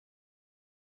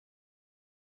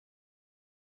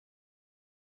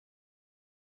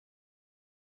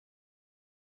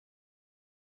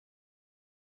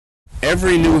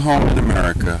Every new home in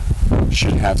America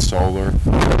should have solar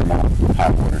thermal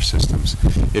hot water systems.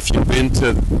 If you've been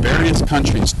to various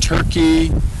countries,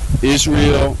 Turkey,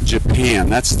 Israel, Japan,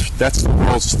 that's the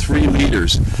world's 3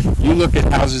 leaders. You look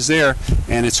at houses there,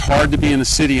 and it's hard to be in a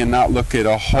city and not look at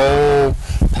a whole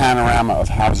panorama of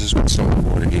houses with solar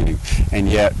water heating. And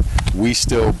yet, we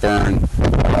still burn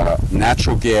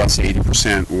natural gas,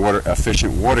 80% water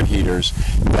efficient water heaters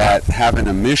that have an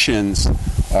emissions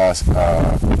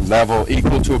level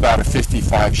equal to about a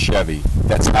 55 Chevy.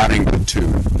 That's not in good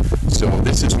tune. So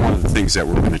this is one of the things that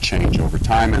we're going to change over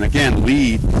time. And again,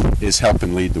 LEED is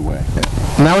helping lead the way.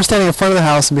 Now we're standing in front of the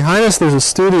house, and behind us there's a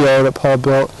studio that Paul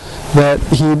built that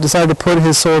he decided to put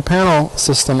his solar panel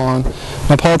system on.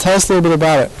 Now Paul, tell us a little bit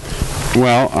about it.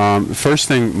 Well, first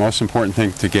thing, most important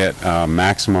thing to get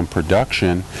maximum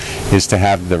production is to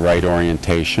have the right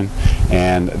orientation,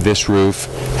 and this roof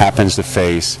happens to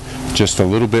face just a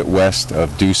little bit west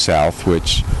of due south,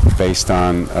 which, based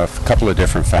on a couple of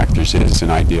different factors, is an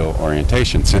ideal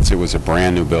orientation. Since it was a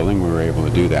brand new building, we were able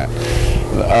to do that.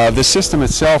 The system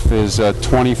itself is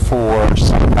 24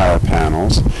 sun power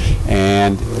panels,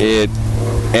 and it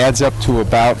adds up to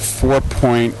about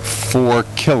 4.4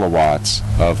 kilowatts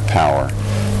of power.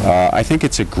 I think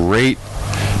it's a great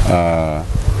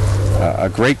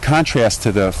contrast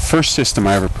to the first system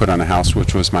I ever put on a house,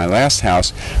 which was my last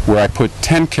house, where I put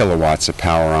 10 kilowatts of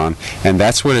power on, and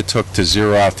that's what it took to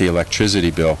zero out the electricity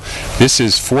bill. This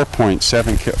is 4.4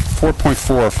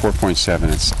 or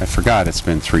 4.7. I forgot, it's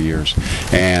been 3 years.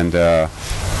 And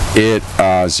it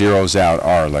zeroes out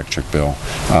our electric bill.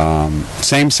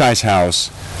 Same size house,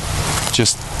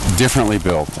 just differently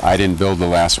built. I didn't build the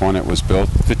last one. It was built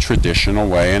the traditional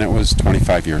way, and it was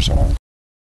 25 years old.